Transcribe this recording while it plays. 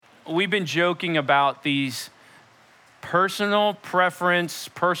we've been joking about these personal preference,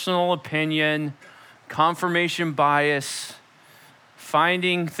 personal opinion, confirmation bias,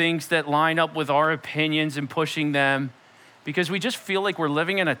 finding things that line up with our opinions and pushing them, because we just feel like we're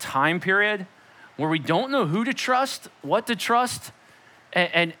living in a time period where we don't know who to trust, what to trust,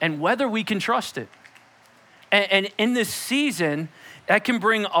 and whether we can trust it. And in this season, that can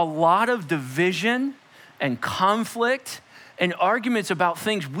bring a lot of division and conflict and arguments about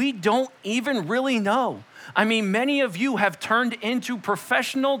things we don't even really know. I mean, many of you have turned into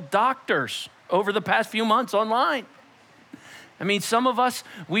professional doctors over the past few months online. I mean, some of us,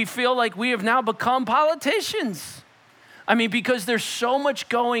 we feel like we have now become politicians. I mean, because there's so much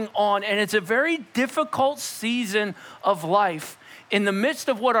going on, and it's a very difficult season of life in the midst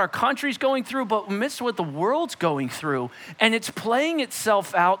of what our country's going through, but in the midst of what the world's going through. And it's playing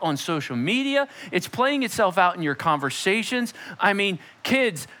itself out on social media. It's playing itself out in your conversations. I mean,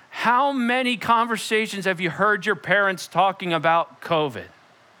 kids, how many conversations have you heard your parents talking about COVID?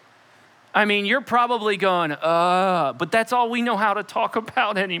 I mean, you're probably going, but that's all we know how to talk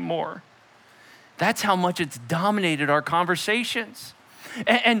about anymore. That's how much it's dominated our conversations.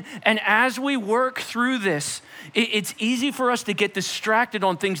 And as we work through this, it's easy for us to get distracted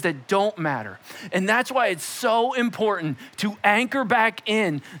on things that don't matter. And that's why it's so important to anchor back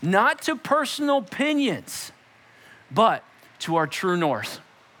in, not to personal opinions, but to our true north,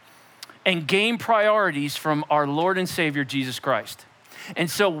 and gain priorities from our Lord and Savior, Jesus Christ. And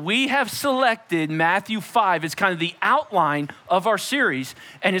so we have selected Matthew 5 as kind of the outline of our series,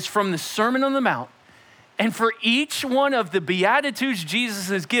 and it's from the Sermon on the Mount. And for each one of the Beatitudes Jesus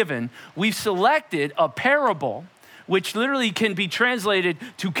has given, we've selected a parable, which literally can be translated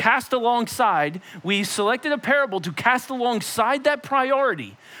to cast alongside. We selected a parable to cast alongside that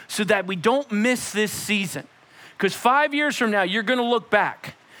priority so that we don't miss this season. Because 5 years from now, you're gonna look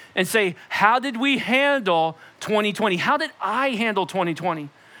back and say, how did we handle 2020? How did I handle 2020?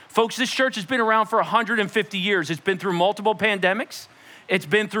 Folks, this church has been around for 150 years. It's been through multiple pandemics. It's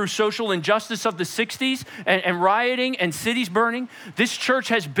been through social injustice of the 60s and rioting and cities burning. This church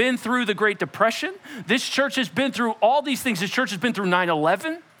has been through the Great Depression. This church has been through all these things. This church has been through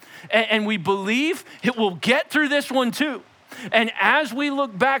 9/11. And we believe it will get through this one too. And as we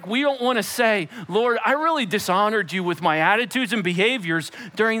look back, we don't want to say, Lord, I really dishonored you with my attitudes and behaviors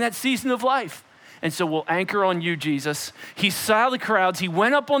during that season of life. And so we'll anchor on you, Jesus. He saw the crowds. He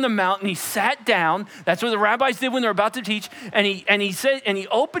went up on the mountain. He sat down. That's what the rabbis did when they're about to teach. And he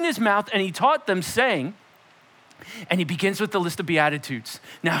opened his mouth and he taught them, saying, and he begins with the list of Beatitudes.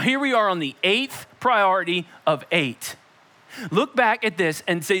 Now here we are on the 8th priority of 8. Look back at this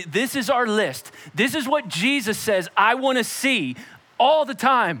and say, this is our list. This is what Jesus says I want to see all the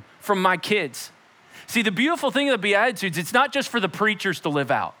time from my kids. See, the beautiful thing of the Beatitudes, it's not just for the preachers to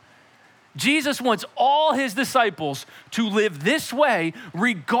live out. Jesus wants all his disciples to live this way,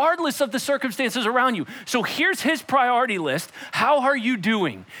 regardless of the circumstances around you. So here's his priority list. How are you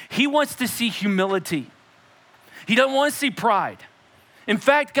doing? He wants to see humility. He doesn't want to see pride. In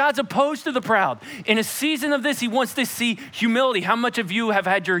fact, God's opposed to the proud. In a season of this, he wants to see humility. How much of you have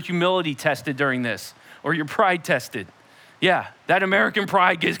had your humility tested during this, or your pride tested? Yeah, that American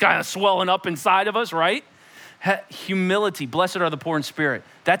pride gets kind of swelling up inside of us, right? Humility, blessed are the poor in spirit.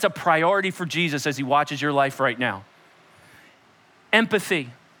 That's a priority for Jesus as he watches your life right now. Empathy,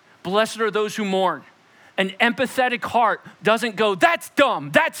 blessed are those who mourn. An empathetic heart doesn't go, that's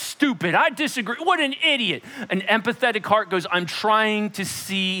dumb, that's stupid, I disagree, what an idiot. An empathetic heart goes, I'm trying to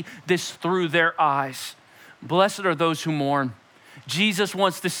see this through their eyes. Blessed are those who mourn. Jesus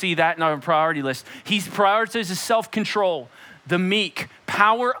wants to see that in our priority list. He prioritizes self-control, the meek,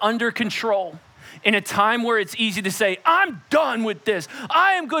 power under control. In a time where it's easy to say, I'm done with this,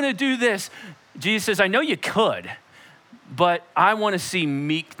 I am gonna do this. Jesus says, I know you could, but I wanna see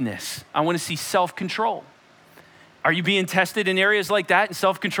meekness. I wanna see self-control. Are you being tested in areas like that in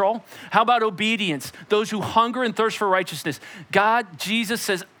self-control? How about obedience? Those who hunger and thirst for righteousness. God, Jesus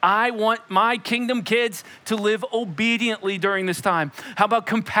says, I want my kingdom kids to live obediently during this time. How about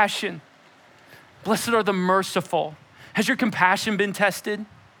compassion? Blessed are the merciful. Has your compassion been tested?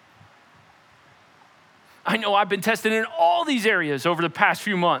 I know I've been tested in all these areas over the past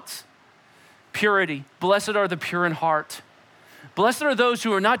few months. Purity. Blessed are the pure in heart. Blessed are those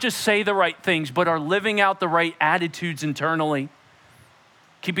who are not just say the right things, but are living out the right attitudes internally,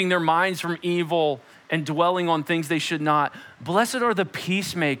 keeping their minds from evil and dwelling on things they should not. Blessed are the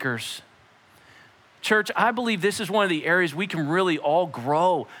peacemakers. Church, I believe this is one of the areas we can really all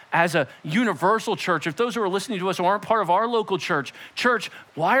grow as a universal church. If those who are listening to us who aren't part of our local church,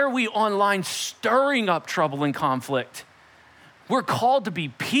 why are we online stirring up trouble and conflict? We're called to be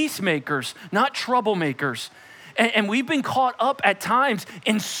peacemakers, not troublemakers. And we've been caught up at times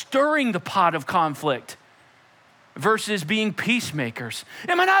in stirring the pot of conflict versus being peacemakers.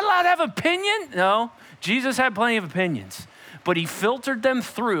 Am I not allowed to have opinion? No, Jesus had plenty of opinions, but he filtered them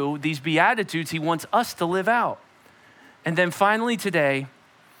through these Beatitudes he wants us to live out. And then finally today,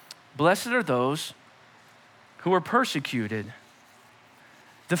 blessed are those who are persecuted,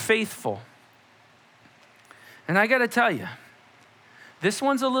 the faithful. And I gotta tell you, this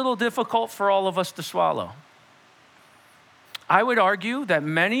one's a little difficult for all of us to swallow. I would argue that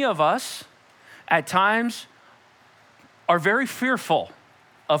many of us at times are very fearful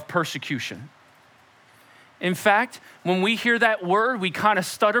of persecution. In fact, when we hear that word, we kind of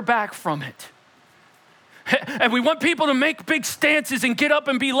stutter back from it. And we want people to make big stances and get up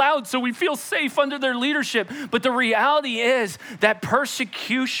and be loud so we feel safe under their leadership. But the reality is that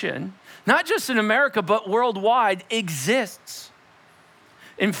persecution, not just in America, but worldwide, exists.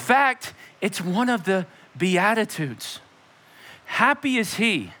 In fact, it's one of the Beatitudes. Happy is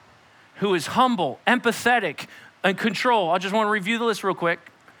he who is humble, empathetic, and control. I just want to review the list real quick.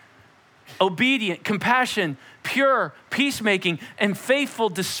 Obedient, compassion, pure, peacemaking, and faithful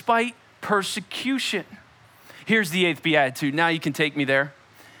despite persecution. Here's the 8th Beatitude. Now you can take me there.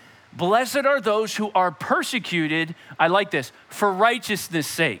 Blessed are those who are persecuted, I like this, for righteousness'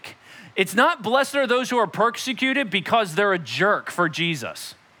 sake. It's not blessed are those who are persecuted because they're a jerk for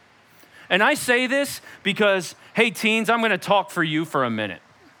Jesus. And I say this because, hey teens, I'm gonna talk for you for a minute.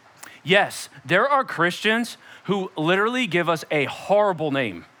 Yes, there are Christians who literally give us a horrible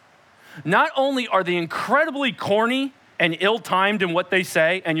name. Not only are they incredibly corny and ill-timed in what they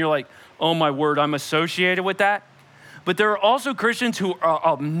say, and you're like, oh my word, I'm associated with that. But there are also Christians who are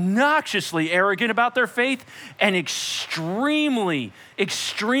obnoxiously arrogant about their faith and extremely,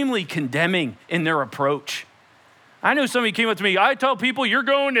 extremely condemning in their approach. I know somebody came up to me, I tell people you're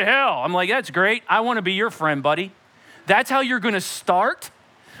going to hell. I'm like, that's great. I want to be your friend, buddy. That's how you're going to start?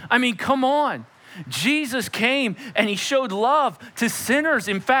 I mean, come on. Jesus came and he showed love to sinners.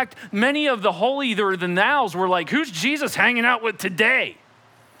 In fact, many of the holier or the nows were like, who's Jesus hanging out with today?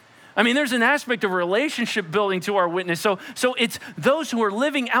 I mean, there's an aspect of relationship building to our witness. So it's those who are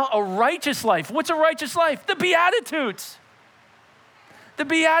living out a righteous life. What's a righteous life? The Beatitudes. The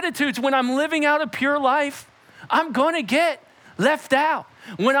Beatitudes. When I'm living out a pure life, I'm going to get left out.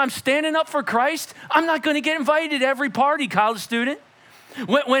 When I'm standing up for Christ, I'm not going to get invited to every party, college student.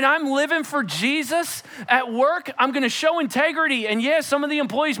 When I'm living for Jesus at work, I'm going to show integrity. And yeah, some of the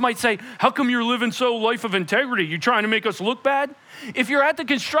employees might say, how come you're living so life of integrity? You trying to make us look bad? If you're at the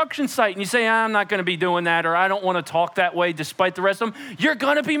construction site and you say, I'm not going to be doing that, or I don't want to talk that way despite the rest of them, you're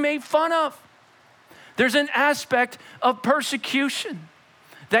going to be made fun of. There's an aspect of persecution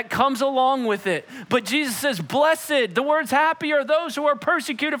that comes along with it. But Jesus says, blessed, the words happy are those who are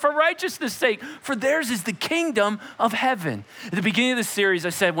persecuted for righteousness' sake, for theirs is the kingdom of heaven. At the beginning of the series, I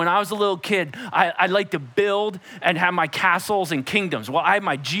said, when I was a little kid, I liked to build and have my castles and kingdoms. Well, I had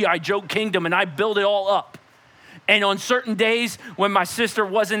my G.I. Joe kingdom and I built it all up. And on certain days when my sister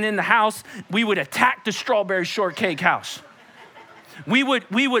wasn't in the house, we would attack the strawberry shortcake house. We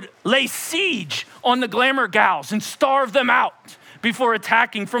would lay siege on the glamour gals and starve them out before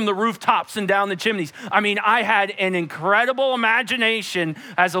attacking from the rooftops and down the chimneys. I mean, I had an incredible imagination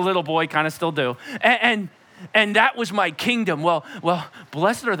as a little boy, kind of still do. And that was my kingdom. Well,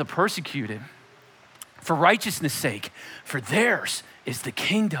 blessed are the persecuted for righteousness' sake, for theirs is the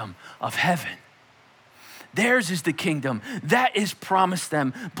kingdom of heaven. Theirs is the kingdom that is promised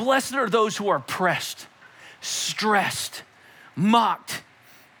them. Blessed are those who are pressed, stressed, mocked,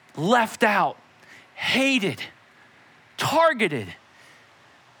 left out, hated, targeted,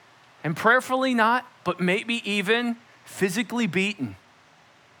 and prayerfully not, but maybe even physically beaten.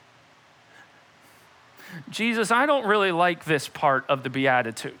 Jesus, I don't really like this part of the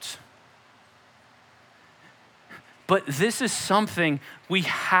Beatitudes. But this is something we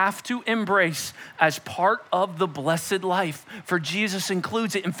have to embrace as part of the blessed life, for Jesus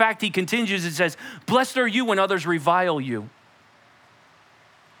includes it. In fact, he continues, it says, blessed are you when others revile you.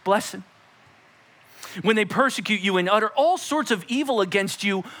 Blessed. When they persecute you and utter all sorts of evil against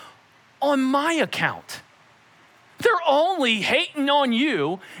you on my account. They're only hating on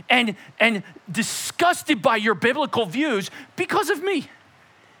you and disgusted by your biblical views because of me.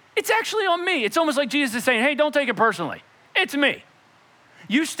 It's actually on me. It's almost like Jesus is saying, hey, don't take it personally. It's me.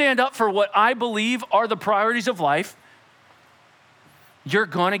 You stand up for what I believe are the priorities of life, you're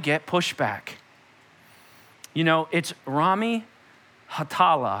going to get pushed back. You know, it's Rami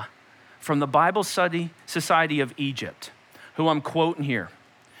Hatala from the Bible Study Society of Egypt, who I'm quoting here,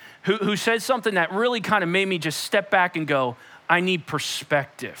 who said something that really kind of made me just step back and go, I need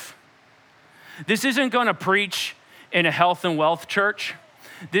perspective. This isn't going to preach in a health and wealth church.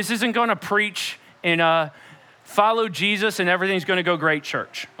 This isn't going to preach in a follow Jesus and everything's going to go great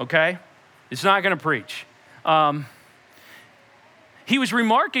church, okay? It's not going to preach. He was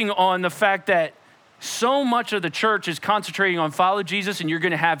remarking on the fact that so much of the church is concentrating on follow Jesus, and you're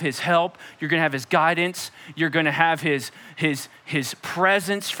going to have his help, you're going to have his guidance, you're going to have his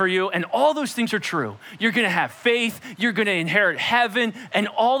presence for you, and all those things are true. You're going to have faith, you're going to inherit heaven, and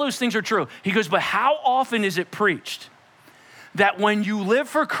all those things are true. He goes, but how often is it preached that when you live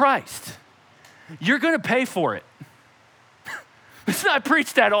for Christ, you're going to pay for it? It's not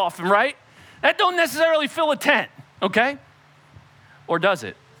preached that often, right? That don't necessarily fill a tent, okay? Or does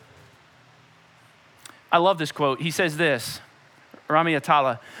it? I love this quote. He says this, Rami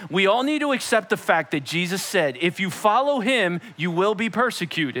Atala, we all need to accept the fact that Jesus said, if you follow him, you will be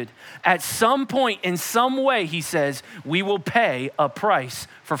persecuted. At some point, in some way, he says, we will pay a price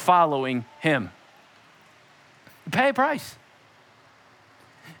for following him. Pay a price.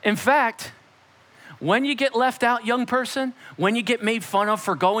 In fact, when you get left out, young person, when you get made fun of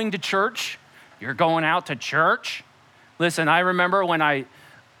for going to church, you're going out to church. Listen, I remember when I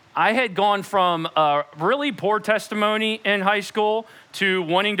had gone from a really poor testimony in high school to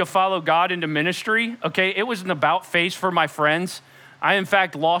wanting to follow God into ministry, okay? It was an about face for my friends. I, in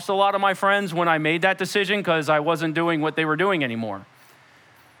fact, lost a lot of my friends when I made that decision because I wasn't doing what they were doing anymore.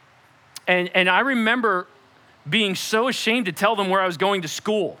 And I remember being so ashamed to tell them where I was going to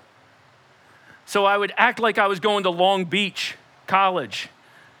school. So I would act like I was going to Long Beach College.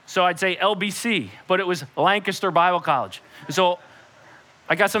 So I'd say LBC, but it was Lancaster Bible College. So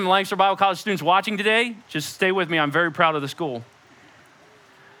I got some Lancaster Bible College students watching today. Just stay with me. I'm very proud of the school.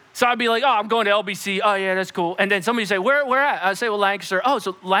 So I'd be like, oh, I'm going to LBC. Oh, yeah, that's cool. And then somebody say, where at? I'd say, well, Lancaster. Oh,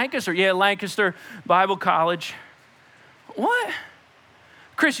 so Lancaster. Yeah, Lancaster Bible College. What?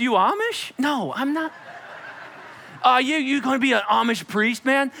 Chris, you Amish? No, I'm not. You going to be an Amish priest,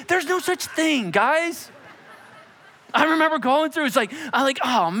 man? There's no such thing, guys. I remember going through,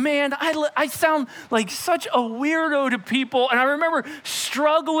 oh man, I sound like such a weirdo to people. And I remember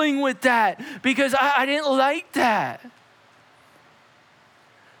struggling with that because I didn't like that.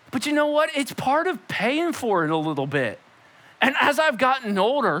 But you know what? It's part of paying for it a little bit. And as I've gotten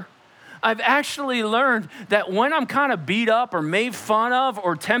older, I've actually learned that when I'm kind of beat up or made fun of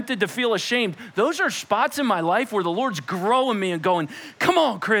or tempted to feel ashamed, those are spots in my life where the Lord's growing me and going, come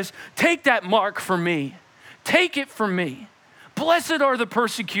on, Chris, take that mark for me. Take it from me. Blessed are the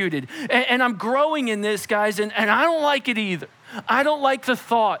persecuted. And I'm growing in this, guys, and I don't like it either. I don't like the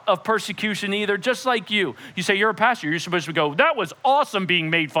thought of persecution either, just like you. You say, you're a pastor. You're supposed to go, that was awesome being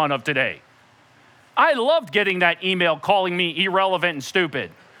made fun of today. I loved getting that email calling me irrelevant and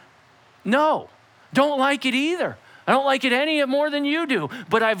stupid. No, don't like it either. I don't like it any more than you do.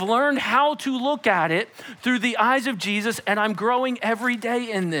 But I've learned how to look at it through the eyes of Jesus, and I'm growing every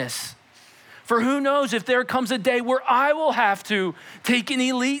day in this. For who knows if there comes a day where I will have to take an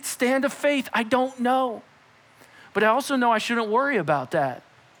elite stand of faith. I don't know. But I also know I shouldn't worry about that.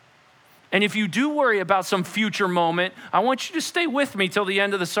 And if you do worry about some future moment, I want you to stay with me till the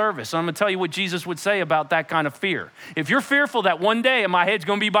end of the service. I'm going to tell you what Jesus would say about that kind of fear. If you're fearful that one day my head's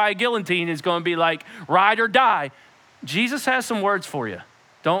going to be by a guillotine, it's going to be like ride or die, Jesus has some words for you.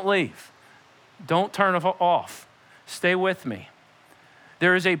 Don't leave. Don't turn off. Stay with me.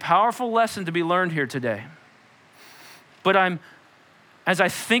 There is a powerful lesson to be learned here today. But as I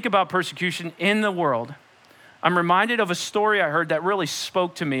think about persecution in the world, I'm reminded of a story I heard that really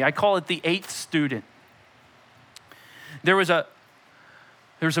spoke to me. I call it the eighth student. There was a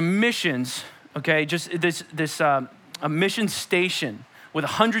missions, okay, just a mission station with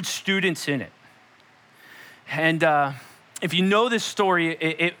 100 students in it. And if you know this story,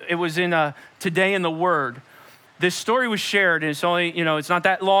 it was in Today in the Word. This story was shared, and it's only, it's not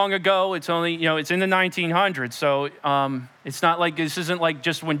that long ago. It's only, it's in the 1900s. So it's not like, this isn't like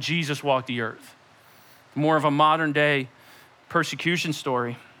just when Jesus walked the earth. More of a modern day persecution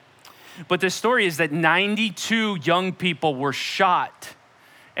story. But this story is that 92 young people were shot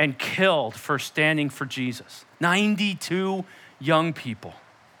and killed for standing for Jesus. 92 young people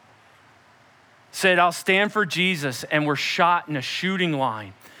said, I'll stand for Jesus, and were shot in a shooting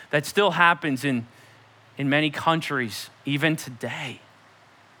line. That still happens in many countries, even today.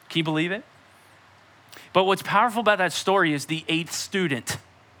 Can you believe it? But what's powerful about that story is the eighth student.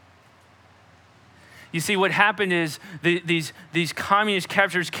 You see, what happened is these communist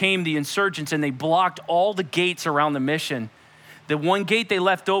captors came, the insurgents, and they blocked all the gates around the mission. The one gate they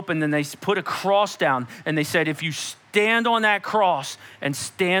left open, then they put a cross down, and they said, if you stand on that cross and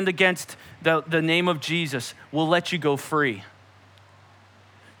stand against the name of Jesus, we'll let you go free.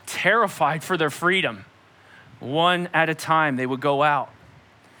 terrified for their freedom. One at a time, they would go out.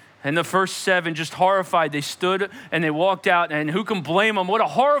 And the first 7, just horrified, they stood and they walked out, and who can blame them? What a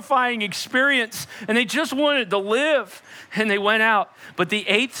horrifying experience. And they just wanted to live, and they went out. But the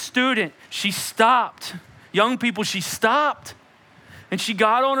 8th student, she stopped. Young people, she stopped. And she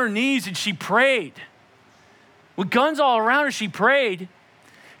got on her knees and she prayed. With guns all around her, she prayed.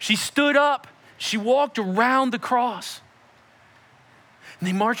 She stood up. She walked around the cross. And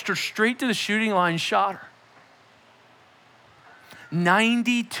they marched her straight to the shooting line and shot her.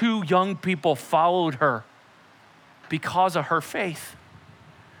 92 young people followed her because of her faith.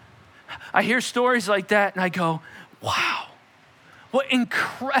 I hear stories like that and I go, wow, what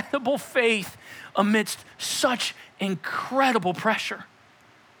incredible faith amidst such incredible pressure.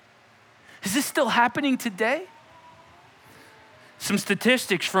 Is this still happening today? Some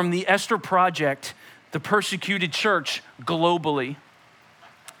statistics from the Esther Project, the persecuted church globally.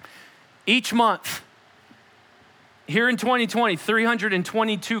 Each month, here in 2020,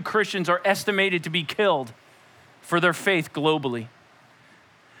 322 Christians are estimated to be killed for their faith globally.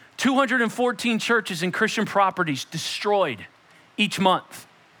 214 churches and Christian properties destroyed each month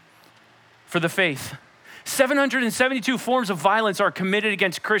for the faith. 772 forms of violence are committed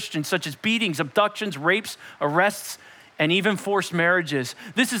against Christians, such as beatings, abductions, rapes, arrests, and even forced marriages.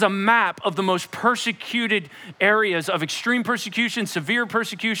 This is a map of the most persecuted areas of extreme persecution, severe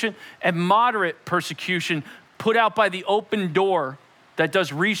persecution, and moderate persecution put out by the Open Door that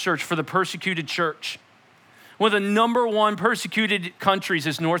does research for the persecuted church. One of the number 1 persecuted countries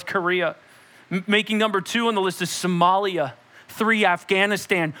is North Korea. Making number 2 on the list is Somalia, 3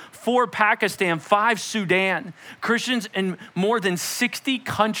 Afghanistan, 4 Pakistan, 5 Sudan. Christians in more than 60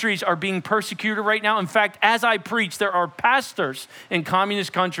 countries are being persecuted right now. In fact, as I preach, there are pastors in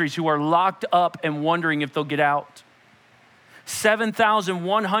communist countries who are locked up and wondering if they'll get out.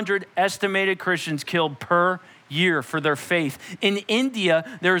 7,100 estimated Christians killed per year for their faith. In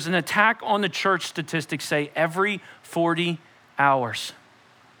India, there is an attack on the church, statistics say, every 40 hours.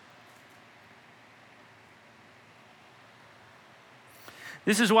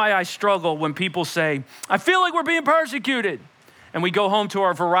 This is why I struggle when people say, I feel like we're being persecuted. And we go home to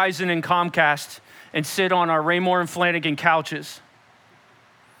our Verizon and Comcast and sit on our Raymore and Flanagan couches.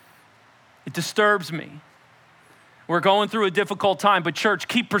 It disturbs me. We're going through a difficult time, but church,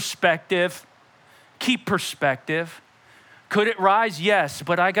 keep perspective. Keep perspective. Could it rise? Yes,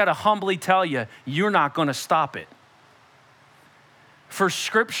 but I got to humbly tell you, you're not going to stop it. For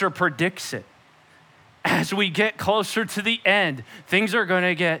Scripture predicts it. As we get closer to the end, things are going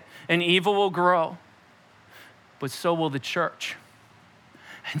to get, and evil will grow. But so will the church.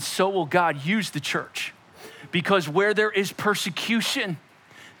 And so will God use the church. Because where there is persecution,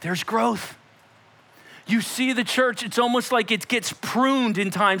 there's growth. You see the church, it's almost like it gets pruned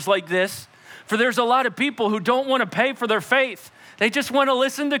in times like this. For there's a lot of people who don't want to pay for their faith. They just want to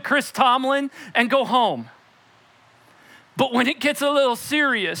listen to Chris Tomlin and go home. But when it gets a little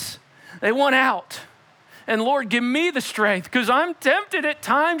serious, they want out. And Lord, give me the strength, because I'm tempted at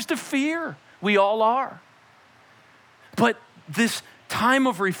times to fear. We all are. But this time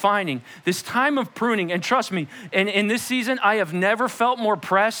of refining, this time of pruning, and trust me, in this season, I have never felt more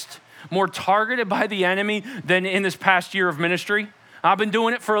pressed, more targeted by the enemy than in this past year of ministry. I've been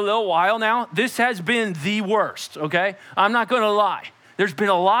doing it for a little while now. This has been the worst, okay? I'm not going to lie. There's been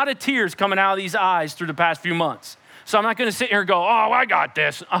a lot of tears coming out of these eyes through the past few months. So I'm not going to sit here and go, oh, I got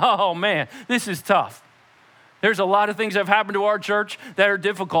this. Oh, man, this is tough. There's a lot of things that have happened to our church that are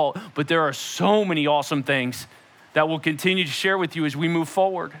difficult, but there are so many awesome things that we'll continue to share with you as we move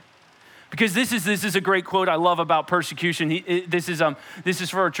forward. Because this is a great quote I love about persecution. This is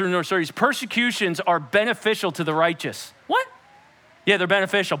for our True North Stories. Persecutions are beneficial to the righteous. What? Yeah, they're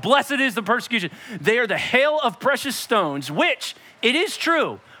beneficial. Blessed is the persecution. They are the hail of precious stones, which, it is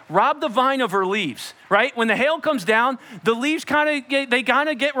true, rob the vine of her leaves, right? When the hail comes down, the leaves kind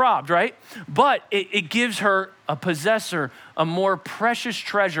of get robbed, right? But it gives her, a possessor, a more precious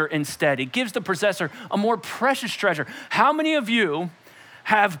treasure instead. It gives the possessor a more precious treasure. How many of you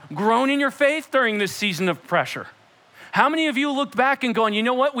have grown in your faith during this season of pressure? How many of you looked back and gone, you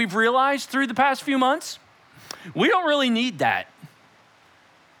know what we've realized through the past few months? We don't really need that.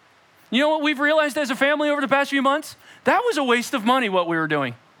 You know what we've realized as a family over the past few months? That was a waste of money, what we were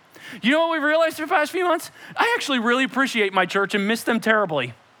doing. You know what we've realized in the past few months? I actually really appreciate my church and miss them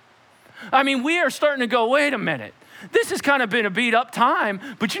terribly. I mean, we are starting to go, wait a minute. This has kind of been a beat up time,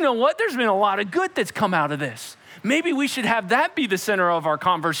 but you know what? There's been a lot of good that's come out of this. Maybe we should have that be the center of our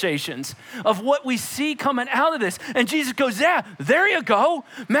conversations, of what we see coming out of this. And Jesus goes, yeah, there you go.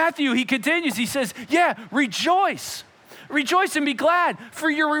 Matthew, he continues, he says, yeah, rejoice. Rejoice and be glad, for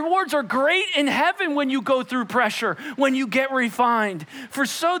your rewards are great in heaven when you go through pressure, when you get refined. For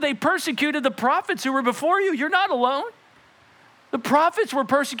so they persecuted the prophets who were before you. You're not alone. The prophets were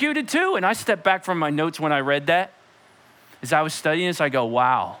persecuted too. And I stepped back from my notes when I read that. As I was studying this, I go,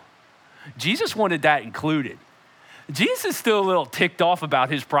 wow, Jesus wanted that included. Jesus is still a little ticked off about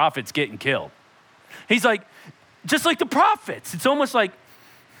his prophets getting killed. He's like, just like the prophets. It's almost like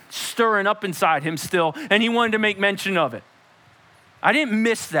stirring up inside him still, and he wanted to make mention of it. I didn't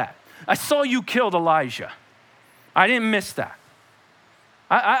miss that. I saw you killed Elijah. I didn't miss that.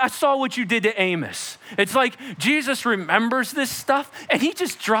 I saw what you did to Amos. It's like Jesus remembers this stuff, and he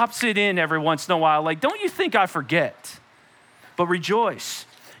just drops it in every once in a while. Like, don't you think I forget? But rejoice.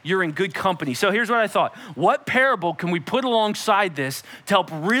 You're in good company. So here's what I thought. What parable can we put alongside this to help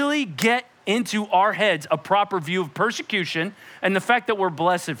really get into our heads a proper view of persecution and the fact that we're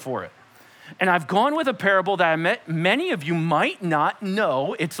blessed for it? And I've gone with a parable that I met many of you might not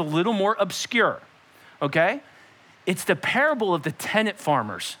know. It's a little more obscure, okay? It's the parable of the tenant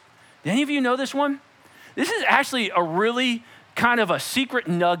farmers. Did any of you know this one? This is actually a really kind of a secret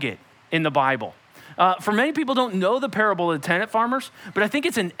nugget in the Bible. For many people don't know the parable of the tenant farmers, but I think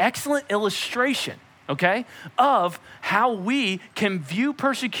it's an excellent illustration, okay, of how we can view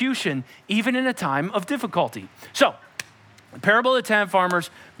persecution even in a time of difficulty. So, the parable of the tenant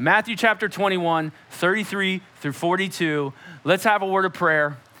farmers, Matthew chapter 21, 33 through 42. Let's have a word of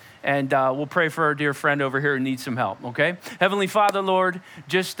prayer, and we'll pray for our dear friend over here who needs some help, okay? Heavenly Father, Lord,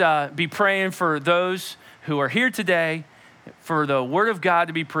 just be praying for those who are here today, for the word of God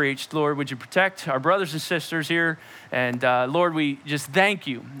to be preached. Lord, would you protect our brothers and sisters here? And Lord, we just thank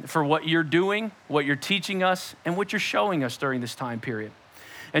you for what you're doing, what you're teaching us, and what you're showing us during this time period.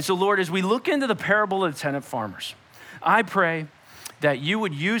 And so, Lord, as we look into the parable of the tenant farmers, I pray that you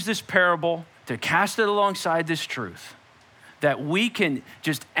would use this parable to cast it alongside this truth, that we can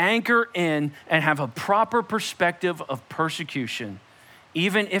just anchor in and have a proper perspective of persecution,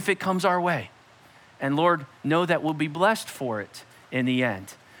 even if it comes our way. And Lord, know that we'll be blessed for it in the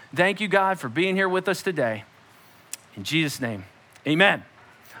end. Thank you, God, for being here with us today. In Jesus' name, amen.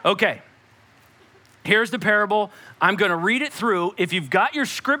 Okay, here's the parable. I'm going to read it through. If you've got your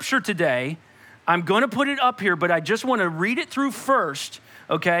scripture today, I'm going to put it up here, but I just want to read it through first,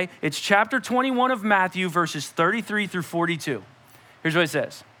 okay? It's chapter 21 of Matthew, verses 33 through 42. Here's what it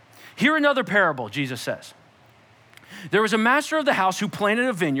says. Hear another parable, Jesus says. There was a master of the house who planted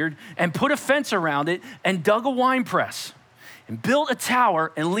a vineyard and put a fence around it and dug a wine press and built a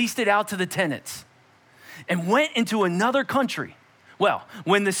tower and leased it out to the tenants and went into another country. Well,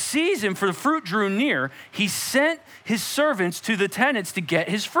 when the season for the fruit drew near, he sent his servants to the tenants to get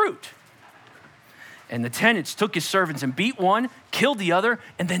his fruit. And the tenants took his servants and beat one, killed the other,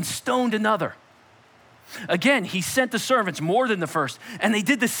 and then stoned another. Again, he sent the servants more than the first, and they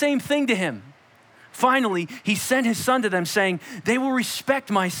did the same thing to him. Finally, he sent his son to them, saying, they will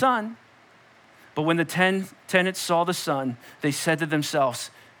respect my son. But when the 10 tenants saw the son, they said to themselves,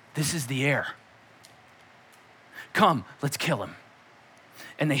 this is the heir. Come, let's kill him.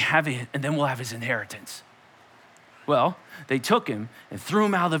 And then we'll have his inheritance. Well, they took him and threw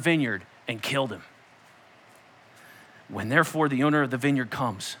him out of the vineyard and killed him. When therefore the owner of the vineyard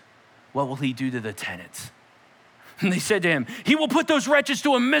comes, what will he do to the tenants? And they said to him, he will put those wretches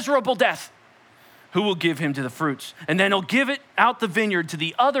to a miserable death. Who will give him to the fruits? And then he'll give it out the vineyard to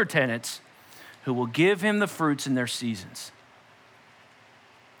the other tenants who will give him the fruits in their seasons.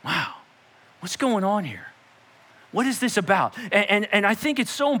 Wow, what's going on here? What is this about? And I think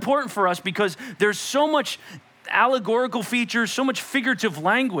it's so important for us because there's so much allegorical features, so much figurative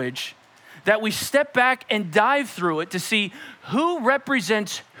language that we step back and dive through it to see who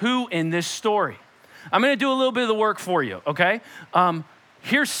represents who in this story. I'm gonna do a little bit of the work for you, okay?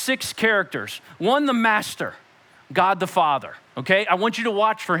 Here's 6 characters. 1, the master, God the Father, okay? I want you to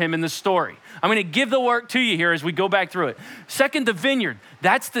watch for him in the story. I'm gonna give the work to you here as we go back through it. 2nd, the vineyard,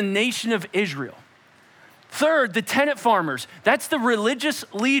 that's the nation of Israel. 3rd, the tenant farmers, that's the religious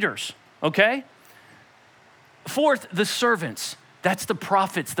leaders, okay? 4th, the servants, that's the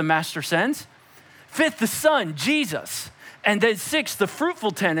prophets the master sends. 5th, the son, Jesus. And then 6th, the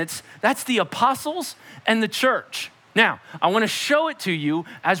fruitful tenants, that's the apostles and the church. Now, I want to show it to you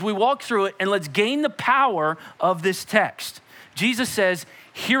as we walk through it, and let's gain the power of this text. Jesus says,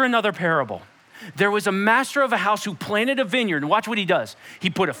 hear another parable. There was a master of a house who planted a vineyard, and watch what he does. He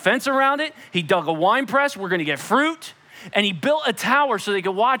put a fence around it, he dug a wine press, we're gonna get fruit, and he built a tower so they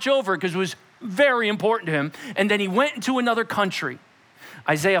could watch over it because it was very important to him, and then he went into another country.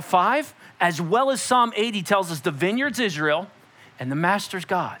 Isaiah 5, as well as Psalm 80 tells us the vineyard's Israel and the master's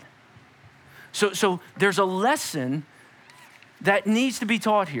God. So there's a lesson that needs to be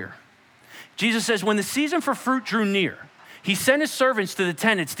taught here. Jesus says, when the season for fruit drew near, he sent his servants to the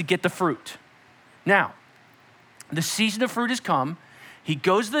tenants to get the fruit. Now, the season of fruit has come. He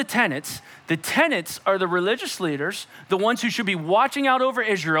goes to the tenants. The tenants are the religious leaders, the ones who should be watching out over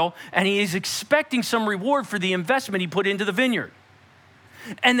Israel, and he is expecting some reward for the investment he put into the vineyard.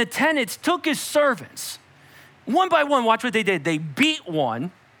 And the tenants took his servants. One by one, watch what they did. They beat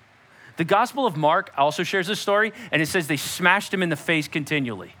one. The Gospel of Mark also shares this story, and it says they smashed him in the face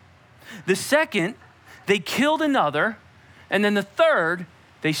continually. The second, they killed another, and then the third,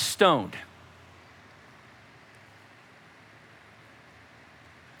 they stoned.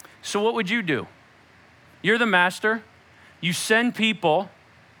 So what would you do? You're the master. You send people,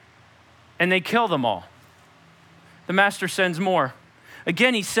 and they kill them all. The master sends more.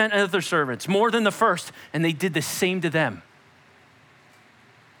 Again, he sent other servants, more than the first, and they did the same to them.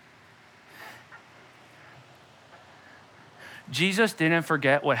 Jesus didn't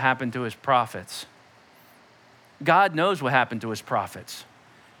forget what happened to his prophets. God knows what happened to his prophets.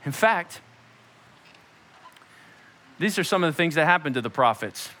 In fact, these are some of the things that happened to the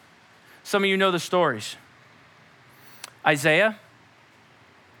prophets. Some of you know the stories. Isaiah,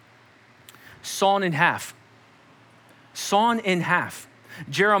 sawn in half. Sawn in half.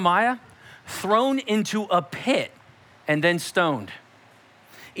 Jeremiah, thrown into a pit and then stoned.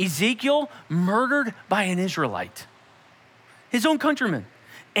 Ezekiel, murdered by an Israelite, his own countryman.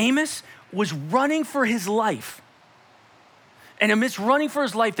 Amos was running for his life. And amidst running for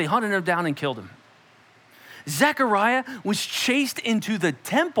his life, they hunted him down and killed him. Zechariah was chased into the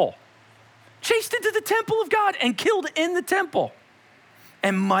temple of God and killed in the temple.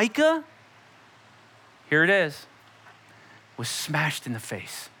 And Micah, here it is, was smashed in the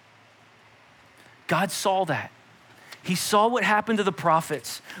face. God saw that. He saw what happened to the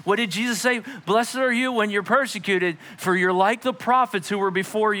prophets. What did Jesus say? Blessed are you when you're persecuted, for you're like the prophets who were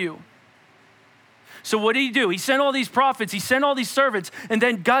before you. So what did he do? He sent all these prophets, he sent all these servants, and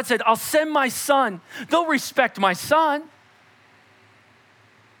then God said, I'll send my son. They'll respect my son.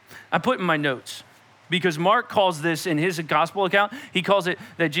 I put in my notes, because Mark calls this in his gospel account, he calls it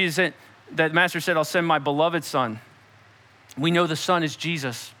that Jesus said, that Master said, I'll send my beloved son. We know the son is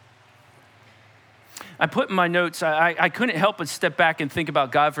Jesus. I put in my notes, I couldn't help but step back and think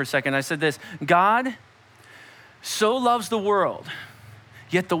about God for a second. I said this, God so loves the world,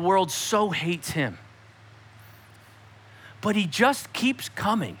 yet the world so hates him. But he just keeps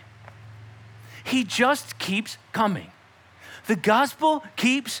coming. He just keeps coming. The gospel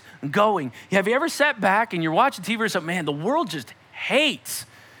keeps going. Have you ever sat back and you're watching TV or something, man, the world just hates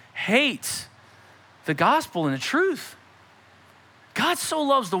the gospel and the truth. God so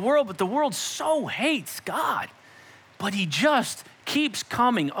loves the world, but the world so hates God. But he just keeps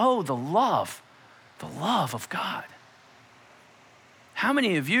coming. Oh, the love of God. How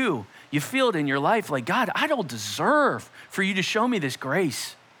many of you feel it in your life like, God, I don't deserve for you to show me this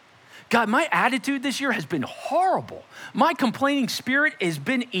grace. God, my attitude this year has been horrible. My complaining spirit has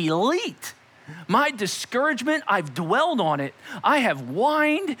been elite. My discouragement, I've dwelled on it. I have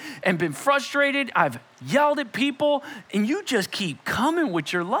whined and been frustrated. I've yelled at people, and you just keep coming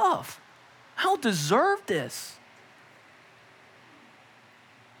with your love. I don't deserve this.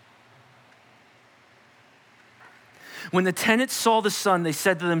 When the tenants saw the son, they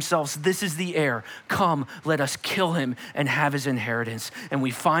said to themselves, this is the heir. Come, let us kill him and have his inheritance. And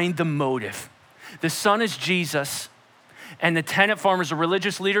we find the motive. The son is Jesus, and the tenant farmers, the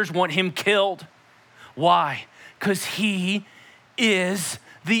religious leaders, want him killed. Why? Because he is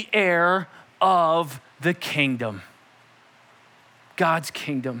the heir of the kingdom, God's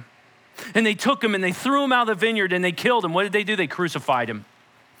kingdom. And they took him and they threw him out of the vineyard and they killed him. What did they do? They crucified him.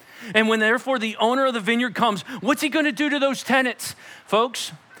 And when therefore the owner of the vineyard comes, what's he going to do to those tenants?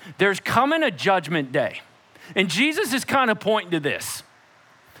 Folks, there's coming a judgment day. And Jesus is kind of pointing to this.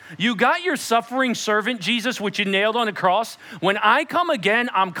 You got your suffering servant, Jesus, which you nailed on the cross. When I come again,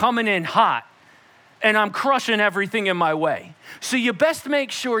 I'm coming in hot and I'm crushing everything in my way. So you best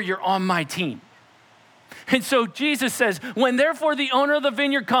make sure you're on my team. And so Jesus says, when therefore the owner of the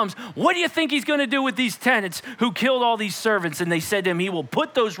vineyard comes, what do you think he's going to do with these tenants who killed all these servants? And they said to him, he will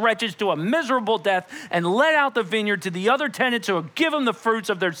put those wretches to a miserable death and let out the vineyard to the other tenants who will give them the fruits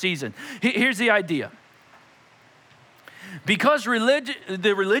of their season. Here's the idea. Because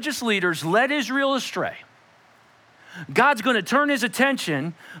the religious leaders led Israel astray, God's going to turn his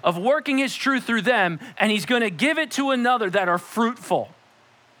attention of working his truth through them, and he's going to give it to another that are fruitful.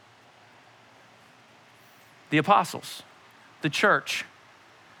 The apostles, the church.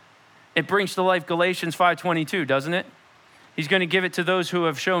 It brings to life Galatians 5:22, doesn't it? He's going to give it to those who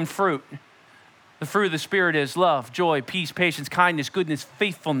have shown fruit. The fruit of the Spirit is love, joy, peace, patience, kindness, goodness,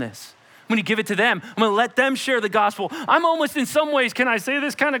 faithfulness. I'm going to give it to them. I'm going to let them share the gospel. I'm almost in some ways, can I say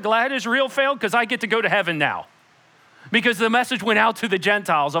this, kind of glad Israel failed because I get to go to heaven now. Because the message went out to the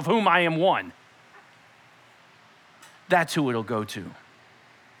Gentiles of whom I am one. That's who it'll go to.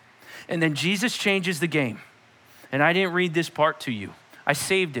 And then Jesus changes the game. And I didn't read this part to you. I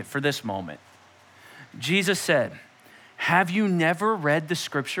saved it for this moment. Jesus said, have you never read the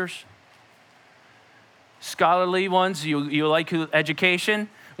scriptures? Scholarly ones, you like education?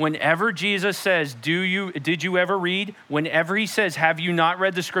 Whenever Jesus says, did you ever read? Whenever he says, have you not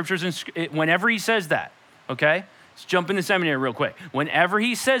read the scriptures? Whenever he says that, okay? Let's jump into seminary real quick. Whenever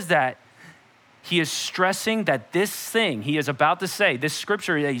he says that, he is stressing that this thing he is about to say, this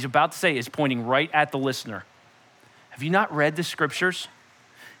scripture that he's about to say is pointing right at the listener. Have you not read the scriptures?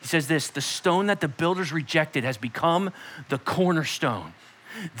 He says this, the stone that the builders rejected has become the cornerstone.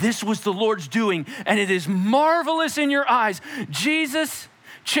 This was the Lord's doing, and it is marvelous in your eyes. Jesus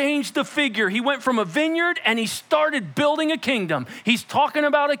changed the figure. He went from a vineyard and he started building a kingdom. He's talking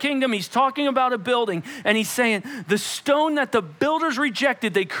about a kingdom. He's talking about a building. And he's saying the stone that the builders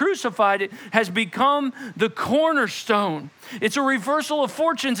rejected, they crucified it, has become the cornerstone. It's a reversal of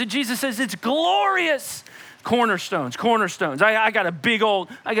fortunes. And Jesus says it's glorious. Cornerstones. I got a big old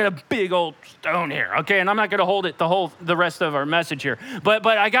stone here, okay? And I'm not gonna hold it the rest of our message here. But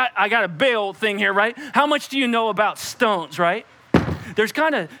I got a big old thing here, right? How much do you know about stones, right? There's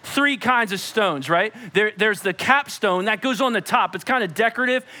kind of three kinds of stones, right? There's the capstone that goes on the top. It's kind of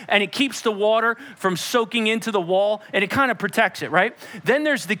decorative and it keeps the water from soaking into the wall and it kind of protects it, right? Then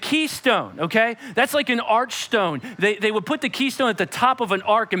there's the keystone, okay? That's like an arch stone. They would put the keystone at the top of an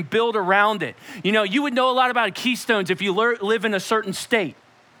arc and build around it. You know, you would know a lot about keystones if you live in a certain state.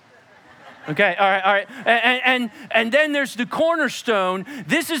 Okay, all right. And then there's the cornerstone.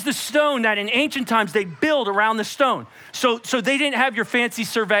 This is the stone that in ancient times they build around the stone. So they didn't have your fancy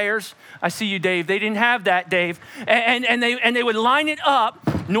surveyors. I see you, Dave. They didn't have that, Dave. And they would line it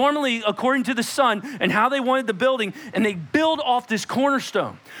up, normally according to the sun and how they wanted the building, and they build off this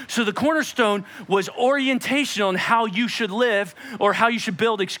cornerstone. So the cornerstone was orientation on how you should live or how you should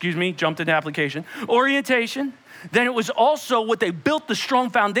build, jumped into application. Orientation. Then it was also what they built the strong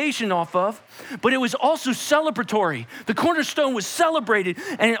foundation off of, but it was also celebratory. The cornerstone was celebrated,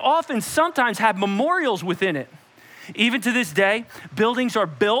 and it sometimes had memorials within it. Even to this day, buildings are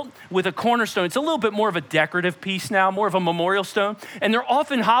built with a cornerstone. It's a little bit more of a decorative piece now, more of a memorial stone, and they're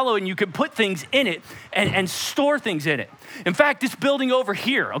often hollow, and you can put things in it and store things in it. In fact, this building over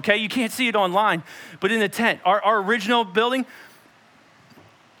here, okay, you can't see it online, but in the tent, our original building,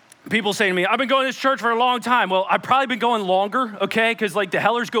 people say to me, I've been going to this church for a long time. Well, I've probably been going longer, okay? Because the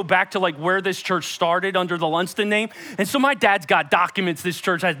Hellers go back to where this church started under the Lunston name. And so my dad's got documents this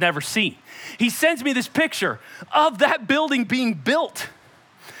church has never seen. He sends me this picture of that building being built.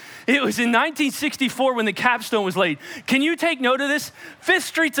 It was in 1964 when the capstone was laid. Can you take note of this? Fifth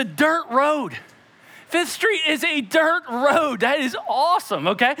Street's a dirt road. Fifth Street is a dirt road. That is awesome,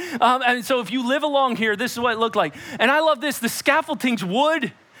 okay? And so if you live along here, this is what it looked like. And I love this. The scaffolding's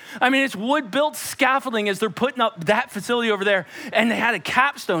wood. I mean, it's wood-built scaffolding as they're putting up that facility over there. And they had a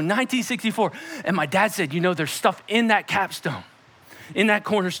capstone, 1964. And my dad said, there's stuff in that capstone, in that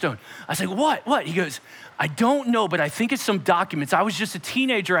cornerstone. I said, what? He goes, I don't know, but I think it's some documents. I was just a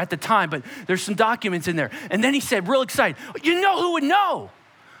teenager at the time, but there's some documents in there. And then he said, real excited, you know who would know?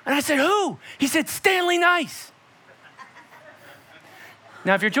 And I said, who? He said, Stanley Nice.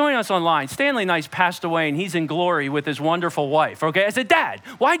 Now, if you're joining us online, Stanley Nice passed away and he's in glory with his wonderful wife, okay? I said, Dad,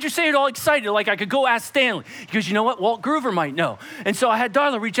 why'd you say it all excited like I could go ask Stanley? He goes, you know what? Walt Groover might know. And so I had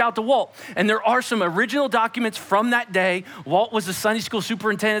Darla reach out to Walt. And there are some original documents from that day. Walt was the Sunday school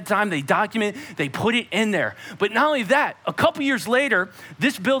superintendent at the time. They put it in there. But not only that, a couple years later,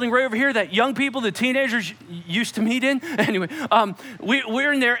 this building right over here that young people, the teenagers used to meet in, anyway,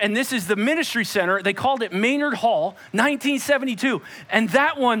 we're in there and this is the ministry center. They called it Maynard Hall, 1972. And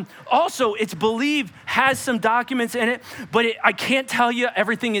that one also, it's believed, has some documents in it, but I can't tell you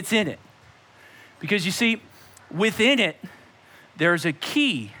everything that's in it. Because you see, within it, there's a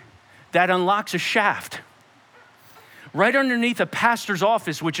key that unlocks a shaft. Right underneath a pastor's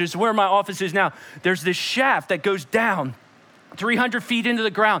office, which is where my office is now, there's this shaft that goes down 300 feet into the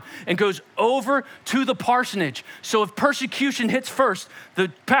ground and goes over to the parsonage. So if persecution hits first,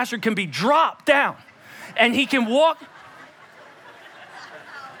 the pastor can be dropped down and he can walk.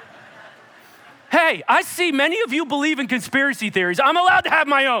 Hey, I see many of you believe in conspiracy theories. I'm allowed to have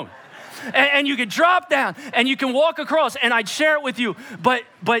my own. And you can drop down and you can walk across and I'd share it with you. But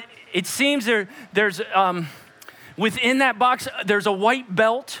it seems there's within that box, there's a white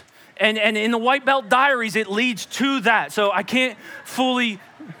belt And in the White Belt Diaries, it leads to that. So I can't fully,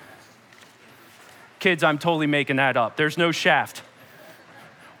 kids, I'm totally making that up. There's no shaft.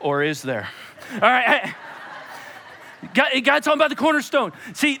 Or is there? All right. God talking about the cornerstone.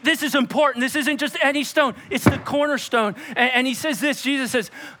 See, this is important. This isn't just any stone. It's the cornerstone. And he says this, Jesus says,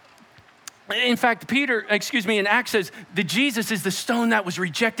 in fact, in Acts says, that Jesus is the stone that was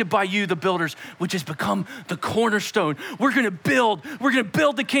rejected by you, the builders, which has become the cornerstone. We're gonna build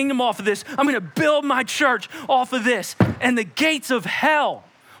the kingdom off of this. I'm gonna build my church off of this. And the gates of hell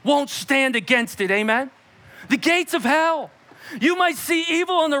won't stand against it, amen? The gates of hell. You might see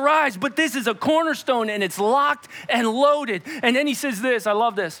evil on the rise, but this is a cornerstone and it's locked and loaded. And then he says this, I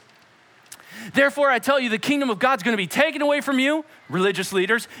love this. Therefore, I tell you, the kingdom of God's going to be taken away from you, religious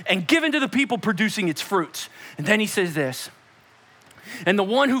leaders, and given to the people producing its fruits. And then he says this, and the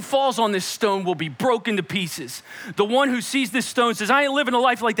one who falls on this stone will be broken to pieces. The one who sees this stone says, I ain't living a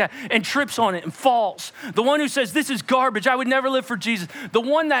life like that, and trips on it and falls. The one who says, this is garbage, I would never live for Jesus. The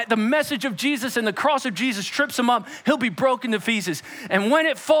one that the message of Jesus and the cross of Jesus trips him up, he'll be broken to pieces. And when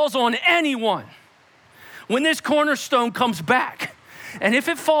it falls on anyone, when this cornerstone comes back, and if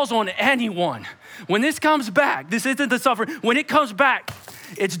it falls on anyone, when this comes back, this isn't the suffering, when it comes back,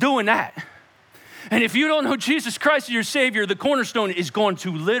 it's doing that. And if you don't know Jesus Christ as your Savior, the cornerstone is going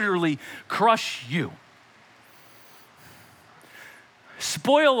to literally crush you.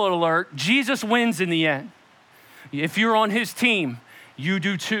 Spoiler alert, Jesus wins in the end. If you're on his team, you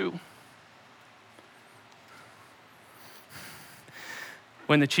do too.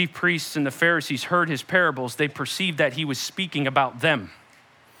 When the chief priests and the Pharisees heard his parables, they perceived that he was speaking about them.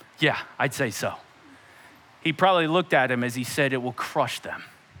 Yeah, I'd say so. He probably looked at him as he said, it will crush them.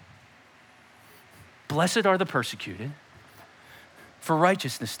 Blessed are the persecuted for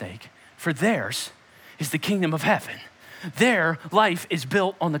righteousness' sake, for theirs is the kingdom of heaven. Their life is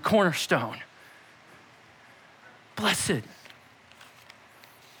built on the cornerstone. Blessed.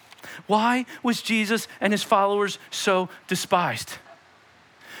 Why was Jesus and his followers so despised?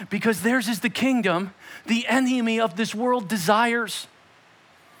 Because theirs is the kingdom the enemy of this world desires.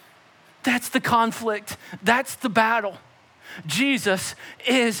 That's the conflict. That's the battle. Jesus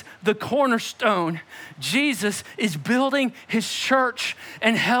is the cornerstone. Jesus is building his church,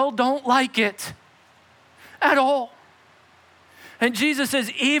 and hell don't like it at all. And Jesus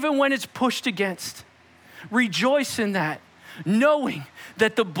says, even when it's pushed against, rejoice in that, knowing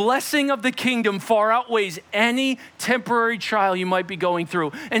that the blessing of the kingdom far outweighs any temporary trial you might be going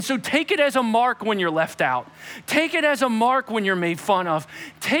through. And so take it as a mark when you're left out. Take it as a mark when you're made fun of.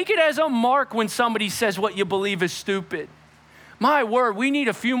 Take it as a mark when somebody says what you believe is stupid. My word, we need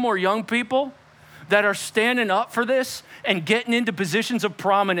a few more young people that are standing up for this and getting into positions of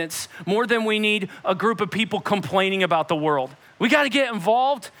prominence more than we need a group of people complaining about the world. We got to get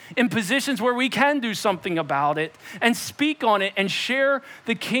involved in positions where we can do something about it and speak on it and share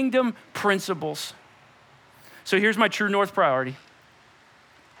the kingdom principles. So here's my true north priority.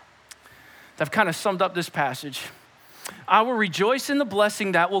 I've kind of summed up this passage. I will rejoice in the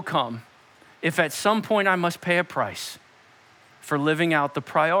blessing that will come if at some point I must pay a price for living out the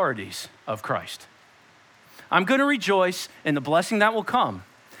priorities of Christ. I'm going to rejoice in the blessing that will come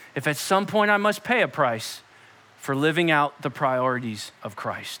if at some point I must pay a price for living out the priorities of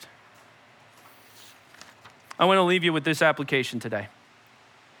Christ. I want to leave you with this application today.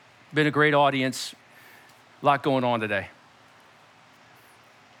 Been a great audience, a lot going on today.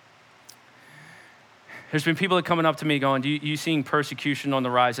 There's been people that coming up to me going, you seeing persecution on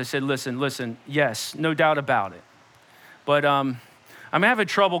the rise? I said, listen, yes, no doubt about it. But I'm having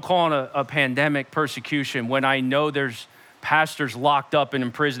trouble calling a pandemic persecution when I know there's pastors locked up and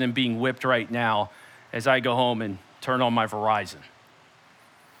in prison and being whipped right now as I go home and turn on my Verizon.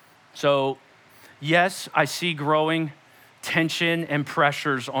 So yes, I see growing tension and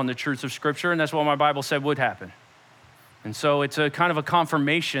pressures on the truths of Scripture, and that's what my Bible said would happen. And so it's a kind of a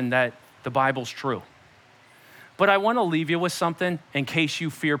confirmation that the Bible's true. But I want to leave you with something in case you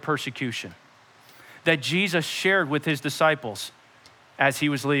fear persecution that Jesus shared with his disciples as he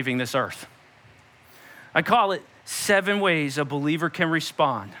was leaving this earth. I call it 7 ways a believer can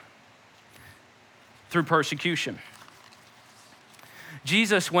respond through persecution.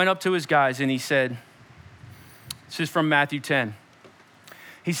 Jesus went up to his guys and he said, this is from Matthew 10.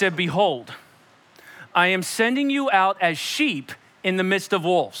 He said, behold, I am sending you out as sheep in the midst of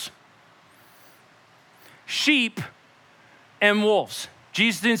wolves. Sheep and wolves.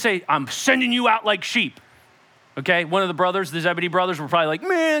 Jesus didn't say, I'm sending you out like sheep. Okay, one of the brothers, the Zebedee brothers, were probably like,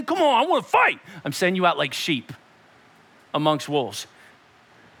 man, come on, I want to fight. I'm sending you out like sheep amongst wolves.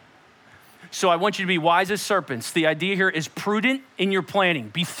 So I want you to be wise as serpents. The idea here is prudent in your planning.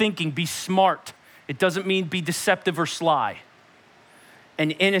 Be thinking, be smart. It doesn't mean be deceptive or sly.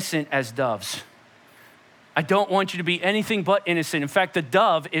 And innocent as doves. I don't want you to be anything but innocent. In fact, the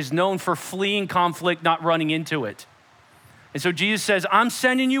dove is known for fleeing conflict, not running into it. And so Jesus says, I'm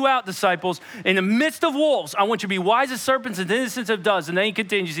sending you out, disciples, in the midst of wolves. I want you to be wise as serpents and innocent as doves. And then he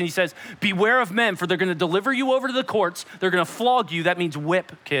continues and he says, beware of men, for they're going to deliver you over to the courts. They're going to flog you. That means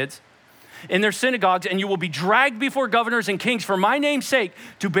whip, kids. In their synagogues, and you will be dragged before governors and kings for my name's sake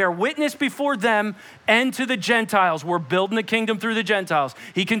to bear witness before them and to the Gentiles. We're building the kingdom through the Gentiles.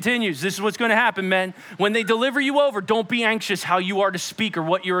 He continues, this is what's going to happen, men. When they deliver you over, don't be anxious how you are to speak or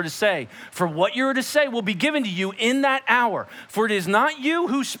what you are to say. For what you are to say will be given to you in that hour. For it is not you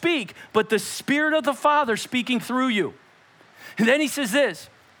who speak, but the Spirit of the Father speaking through you. And then he says this,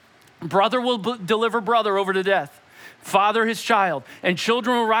 brother will deliver brother over to death. Father his child, and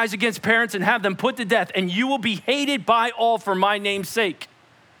children will rise against parents and have them put to death, and you will be hated by all for my name's sake.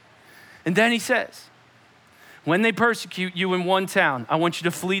 And then he says, when they persecute you in one town, I want you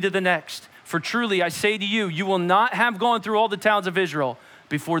to flee to the next. For truly I say to you, you will not have gone through all the towns of Israel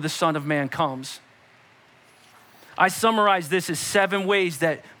before the Son of Man comes. I summarize this as 7 ways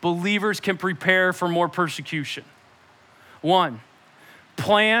that believers can prepare for more persecution. 1,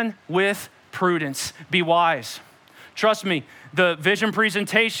 plan with prudence. Be wise. Trust me, the vision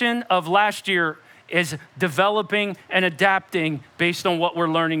presentation of last year is developing and adapting based on what we're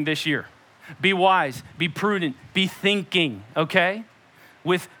learning this year. Be wise, be prudent, be thinking, okay?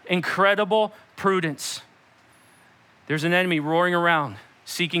 With incredible prudence. There's an enemy roaring around,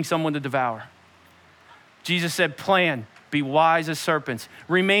 seeking someone to devour. Jesus said, plan, be wise as serpents.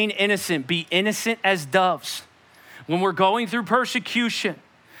 Remain innocent, be innocent as doves. When we're going through persecution,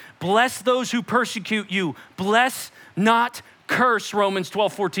 bless those who persecute you. Bless, not curse, Romans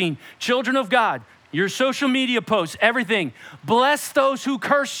 12:14. Children of God, your social media posts, everything. Bless those who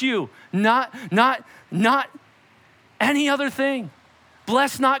curse you, not any other thing.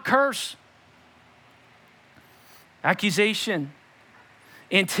 Bless, not curse. Accusation.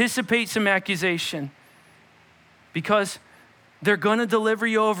 Anticipate some accusation because they're going to deliver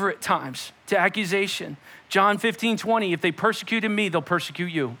you over at times to accusation. John 15:20, if they persecuted me, they'll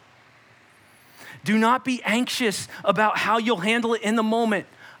persecute you. Do not be anxious about how you'll handle it in the moment.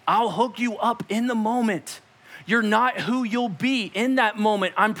 I'll hook you up in the moment. You're not who you'll be in that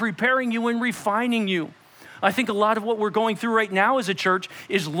moment. I'm preparing you and refining you. I think a lot of what we're going through right now as a church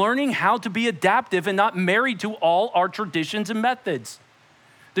is learning how to be adaptive and not married to all our traditions and methods.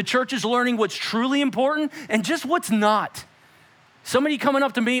 The church is learning what's truly important and just what's not. Somebody coming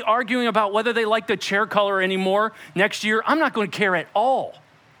up to me arguing about whether they like the chair color anymore next year, I'm not going to care at all.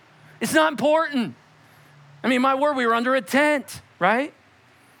 It's not important. I mean, my word, we were under a tent, right?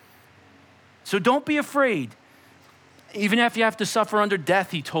 So don't be afraid. Even if you have to suffer under death,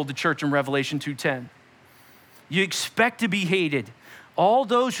 he told the church in Revelation 2:10. You expect to be hated. All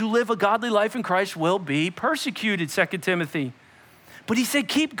those who live a godly life in Christ will be persecuted, 2 Timothy. But he said,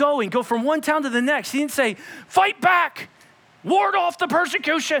 keep going. Go from one town to the next. He didn't say, fight back. Ward off the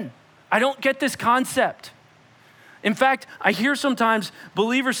persecution. I don't get this concept. In fact, I hear sometimes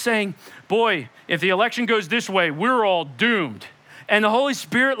believers saying, boy, if the election goes this way, we're all doomed. And the Holy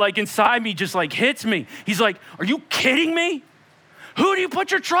Spirit, like inside me, just like hits me. He's like, are you kidding me? Who do you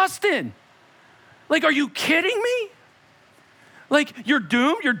put your trust in? Like, are you kidding me? Like, you're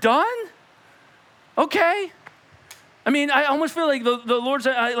doomed? You're done? Okay. I mean, I almost feel like the Lord's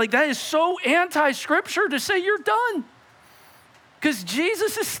like, that is so anti-scripture to say you're done. Because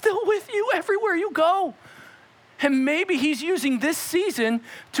Jesus is still with you everywhere you go. And maybe he's using this season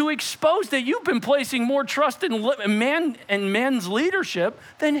to expose that you've been placing more trust in man and man's leadership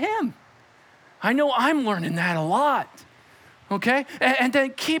than him. I know I'm learning that a lot, okay? And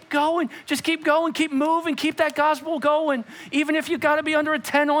then keep going. Just keep going, keep moving, keep that gospel going. Even if you got to be under a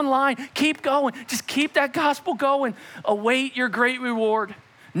 10 online, keep going. Just keep that gospel going. Await your great reward.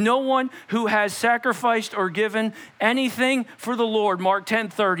 No one who has sacrificed or given anything for the Lord, Mark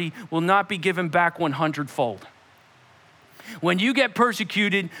 10:30, will not be given back 100-fold. When you get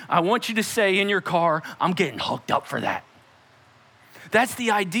persecuted, I want you to say in your car, I'm getting hooked up for that. That's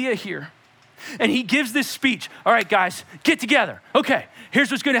the idea here. And he gives this speech. All right, guys, get together. Okay,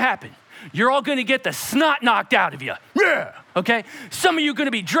 here's what's going to happen. You're all going to get the snot knocked out of you. Okay? Some of you are going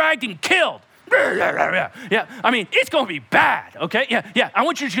to be dragged and killed. Yeah, I mean, it's going to be bad, okay? Yeah, I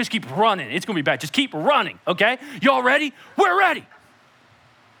want you to just keep running. It's going to be bad. Just keep running, okay? Y'all ready? We're ready.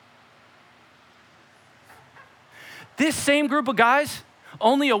 This same group of guys,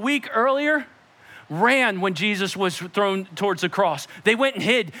 only a week earlier, ran when Jesus was thrown towards the cross. They went and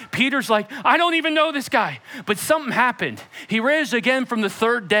hid. Peter's like, I don't even know this guy. But something happened. He rose again from the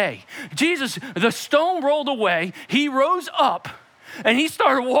third day. Jesus, the stone rolled away. He rose up and he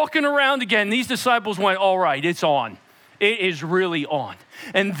started walking around again. These disciples went, all right, it's on. It is really on.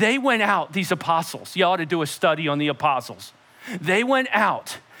 And they went out, these apostles. You ought to do a study on the apostles. They went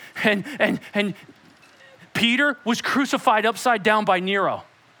out and Peter was crucified upside down by Nero.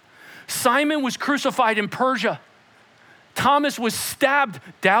 Simon was crucified in Persia. Thomas was stabbed.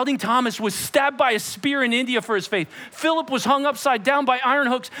 Doubting Thomas was stabbed by a spear in India for his faith. Philip was hung upside down by iron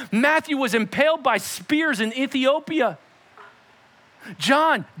hooks. Matthew was impaled by spears in Ethiopia.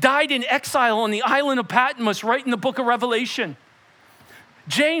 John died in exile on the island of Patmos, right in the book of Revelation.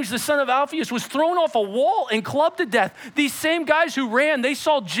 James, the son of Alphaeus, was thrown off a wall and clubbed to death. These same guys who ran, they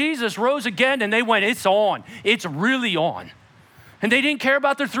saw Jesus rose again and they went, it's on. It's really on. And they didn't care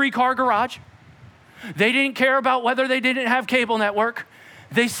about their 3-car garage. They didn't care about whether they didn't have cable network.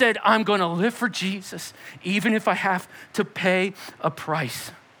 They said, I'm going to live for Jesus, even if I have to pay a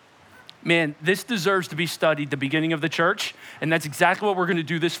price. Man, this deserves to be studied, the beginning of the church. And that's exactly what we're going to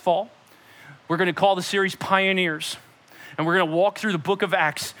do this fall. We're going to call the series Pioneers. And we're going to walk through the book of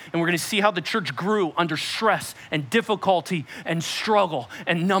Acts, and we're going to see how the church grew under stress and difficulty and struggle,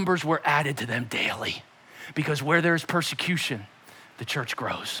 and numbers were added to them daily. Because where there's persecution, the church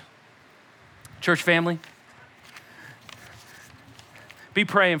grows. Church family, be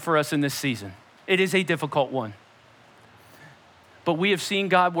praying for us in this season. It is a difficult one. But we have seen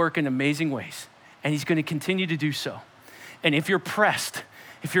God work in amazing ways, and he's going to continue to do so. And if you're pressed,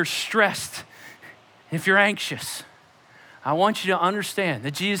 if you're stressed, if you're anxious, I want you to understand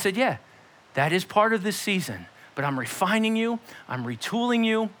that Jesus said, yeah, that is part of this season, but I'm refining you, I'm retooling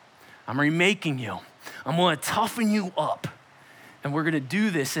you, I'm remaking you. I'm going to toughen you up, and we're going to do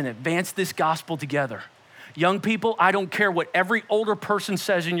this and advance this gospel together. Young people, I don't care what every older person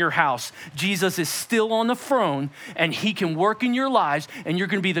says in your house. Jesus is still on the throne, and he can work in your lives, and you're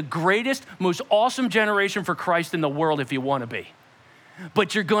going to be the greatest, most awesome generation for Christ in the world if you want to be.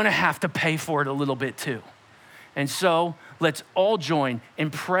 But you're going to have to pay for it a little bit too. And so let's all join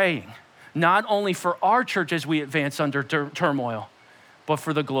in praying, not only for our church as we advance under turmoil, but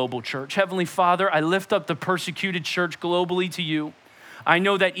for the global church. Heavenly Father, I lift up the persecuted church globally to you. I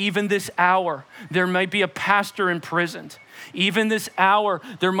know that even this hour, there might be a pastor imprisoned. Even this hour,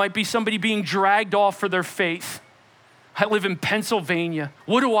 there might be somebody being dragged off for their faith. I live in Pennsylvania.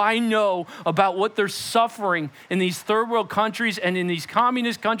 What do I know about what they're suffering in these third world countries and in these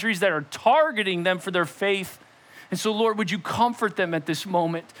communist countries that are targeting them for their faith? And so, Lord, would you comfort them at this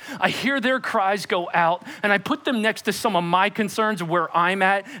moment? I hear their cries go out, and I put them next to some of my concerns of where I'm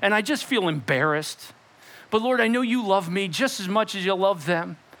at, and I just feel embarrassed. But Lord, I know you love me just as much as you love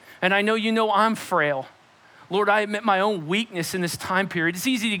them. And I know you know I'm frail. Lord, I admit my own weakness in this time period. It's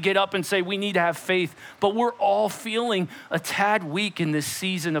easy to get up and say we need to have faith, but we're all feeling a tad weak in this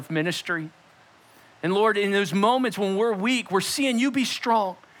season of ministry. And Lord, in those moments when we're weak, we're seeing you be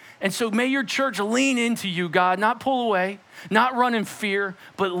strong. And so may your church lean into you, God, not pull away, not run in fear,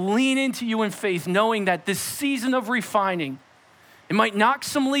 but lean into you in faith, knowing that this season of refining, it might knock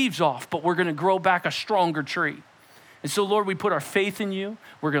some leaves off, but we're going to grow back a stronger tree. And so, Lord, we put our faith in you.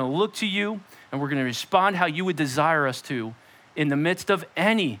 We're going to look to you, and we're going to respond how you would desire us to in the midst of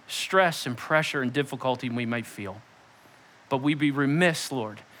any stress and pressure and difficulty we might feel. But we'd be remiss,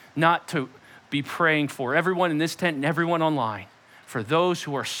 Lord, not to be praying for everyone in this tent and everyone online, for those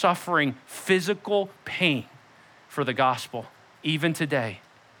who are suffering physical pain for the gospel, even today.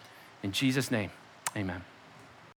 In Jesus' name, amen.